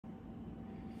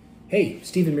Hey,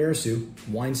 Kent Mirassou,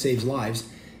 Wine Saves Lives,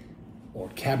 or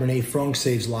Cabernet Franc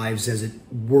Saves Lives as it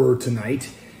were tonight.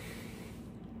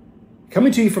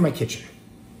 Coming to you from my kitchen.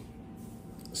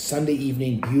 Sunday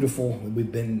evening, beautiful.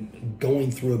 We've been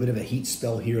going through a bit of a heat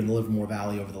spell here in the Livermore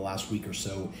Valley over the last week or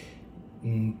so.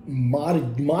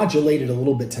 Modulated a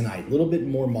little bit tonight, a little bit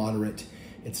more moderate.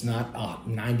 It's not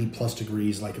 90 plus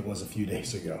degrees like it was a few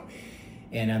days ago.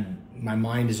 And my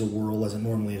mind is a whirl, as it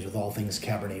normally is with all things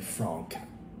Cabernet Franc.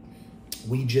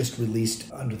 We just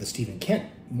released, under the Stephen Kent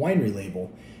winery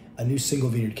label, a new single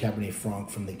vineyard Cabernet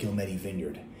Franc from the Ghielmetti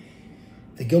Vineyard.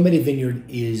 The Ghielmetti Vineyard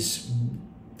is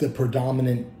the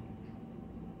predominant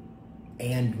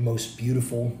and most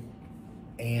beautiful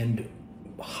and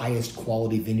highest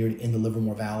quality vineyard in the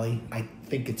Livermore Valley. I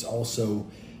think it's also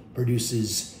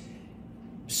produces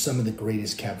some of the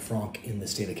greatest Cab Franc in the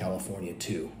state of California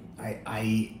too.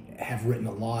 I have written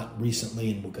a lot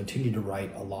recently and will continue to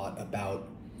write a lot about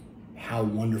how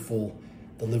wonderful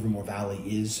the Livermore Valley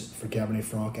is for Cabernet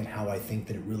Franc and how I think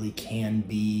that it really can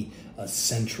be a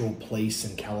central place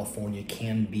in California,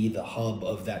 can be the hub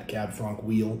of that Cab Franc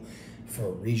wheel for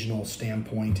a regional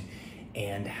standpoint,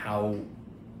 and how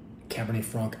Cabernet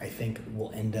Franc, I think,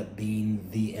 will end up being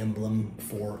the emblem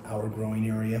for our growing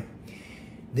area.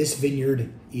 This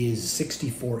vineyard is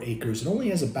 64 acres. It only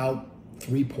has about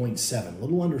 3.7, a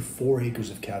little under 4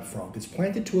 acres of Cab Franc. It's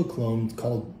planted to a clone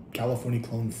called California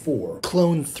Clone 4,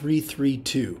 Clone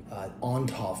 332,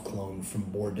 Ontoff clone from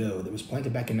Bordeaux that was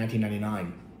planted back in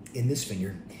 1999 in this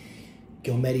vineyard.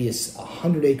 Ghielmetti is a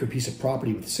 100-acre piece of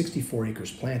property with 64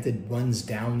 acres planted, runs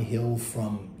downhill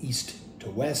from east to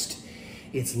west.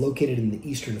 It's located in the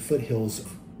eastern foothills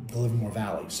of the Livermore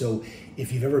Valley. So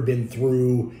if you've ever been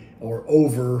through or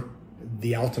over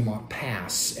the Altamont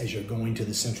Pass as you're going to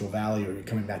the Central Valley or you're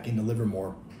coming back into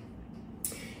Livermore,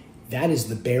 that is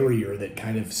the barrier that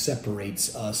kind of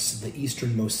separates us, the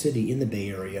easternmost city in the Bay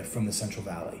Area, from the Central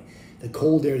Valley. The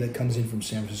cold air that comes in from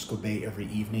San Francisco Bay every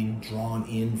evening, drawn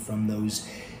in from those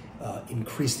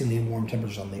increasingly warm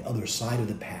temperatures on the other side of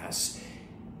the pass,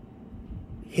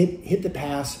 hit the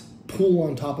pass, pull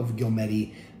on top of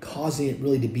Ghielmetti, causing it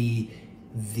really to be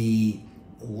the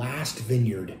last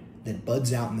vineyard that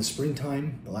buds out in the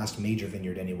springtime, the last major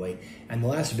vineyard anyway, and the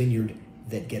last vineyard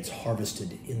that gets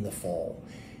harvested in the fall.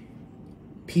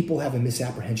 People have a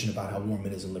misapprehension about how warm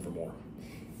it is in Livermore.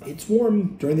 It's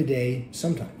warm during the day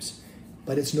sometimes,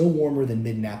 but it's no warmer than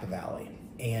mid-Napa Valley.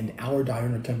 And our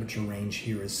diurnal temperature range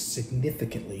here is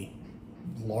significantly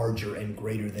larger and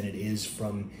greater than it is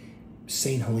from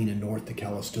St. Helena north to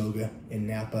Calistoga in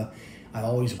Napa. I'm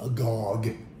always agog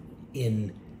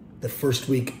in the first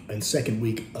week and second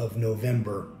week of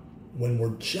November when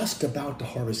we're just about to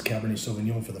harvest Cabernet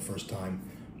Sauvignon for the first time,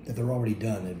 that they're already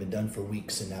done. They've been done for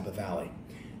weeks in Napa Valley.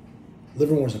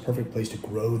 Livermore is a perfect place to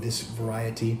grow this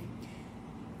variety.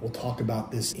 We'll talk about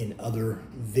this in other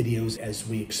videos as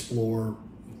we explore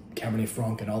Cabernet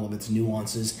Franc and all of its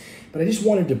nuances. But I just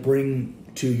wanted to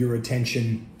bring to your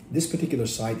attention this particular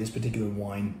site, this particular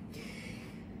wine.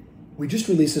 We just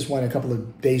released this wine a couple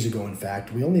of days ago, in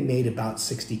fact. We only made about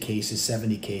 60 cases,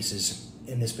 70 cases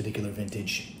in this particular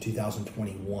vintage,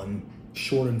 2021.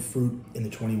 Short in fruit in the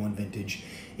 21 vintage.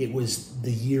 It was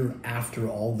the year after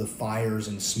all the fires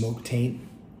and smoke taint.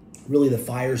 Really the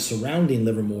fires surrounding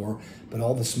Livermore, but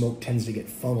all the smoke tends to get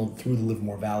funneled through the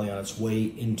Livermore Valley on its way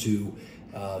into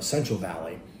Central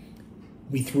Valley.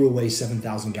 We threw away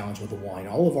 7,000 gallons worth of wine.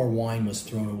 All of our wine was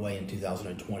thrown away in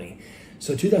 2020.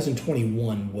 So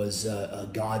 2021 was a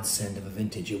godsend of a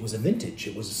vintage. It was a vintage.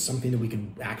 It was something that we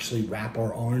could actually wrap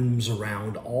our arms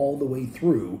around all the way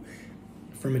through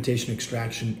fermentation,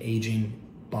 extraction, aging,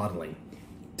 bottling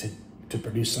to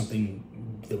produce something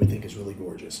that we think is really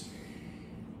gorgeous.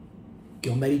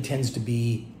 Ghielmetti tends to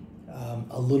be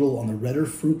a little on the redder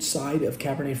fruit side of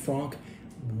Cabernet Franc,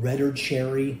 redder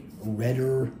cherry,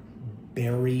 redder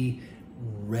berry,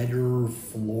 redder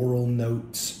floral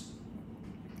notes.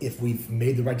 If we've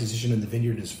made the right decision in the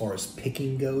vineyard as far as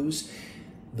picking goes,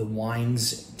 the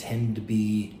wines tend to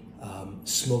be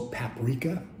smoked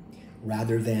paprika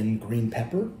rather than green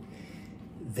pepper.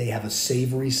 They have a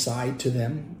savory side to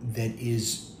them that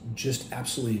is just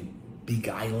absolutely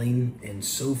beguiling and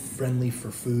so friendly for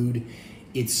food.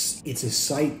 It's a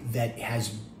site that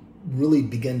has really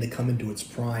begun to come into its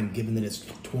prime, given that it's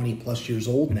 20 plus years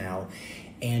old now.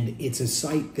 And it's a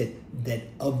site that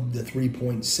of the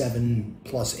 3.7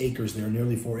 plus acres, there are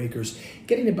nearly 4 acres,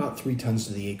 getting about 3 tons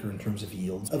to the acre in terms of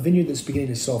yields. A vineyard that's beginning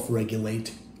to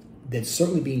self-regulate, that's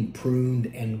certainly being pruned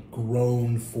and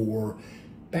grown for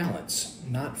balance,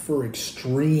 not for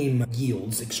extreme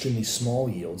yields, extremely small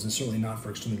yields, and certainly not for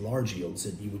extremely large yields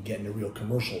that you would get in a real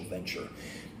commercial venture.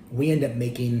 We end up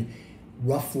making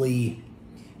roughly,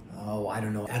 I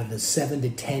don't know, out of the 7 to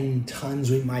 10 tons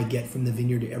we might get from the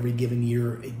vineyard every given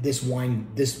year. This wine,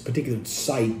 this particular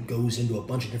site goes into a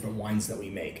bunch of different wines that we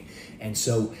make. And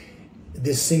so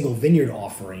this single vineyard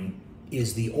offering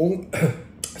is the only,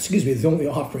 the only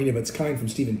offering of its kind from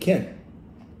Stephen Kent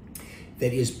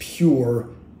that is pure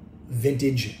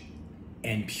vintage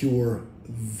and pure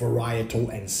varietal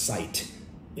and site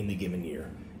in the given year.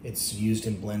 It's used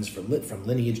in blends from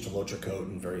lineage to L'Autre-Côte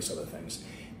and various other things.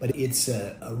 But it's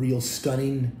a real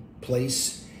stunning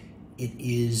place. It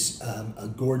is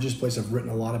a gorgeous place. I've written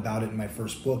a lot about it in my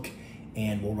first book,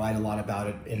 and we'll write a lot about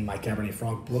it in my Cabernet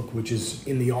Franc book, which is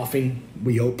in the offing,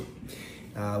 we hope.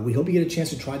 We hope you get a chance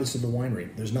to try this at the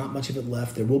winery. There's not much of it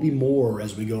left. There will be more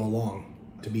as we go along,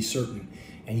 to be certain,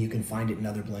 and you can find it in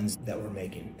other blends that we're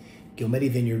making. Ghielmetti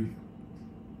Vineyard,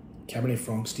 Cabernet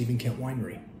Franc, Stephen Kent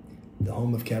Winery, the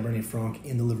home of Cabernet Franc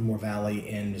in the Livermore Valley,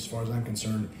 and as far as I'm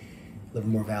concerned,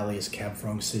 Livermore Valley is Cab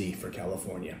Franc City for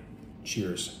California.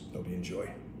 Cheers. Hope you enjoy.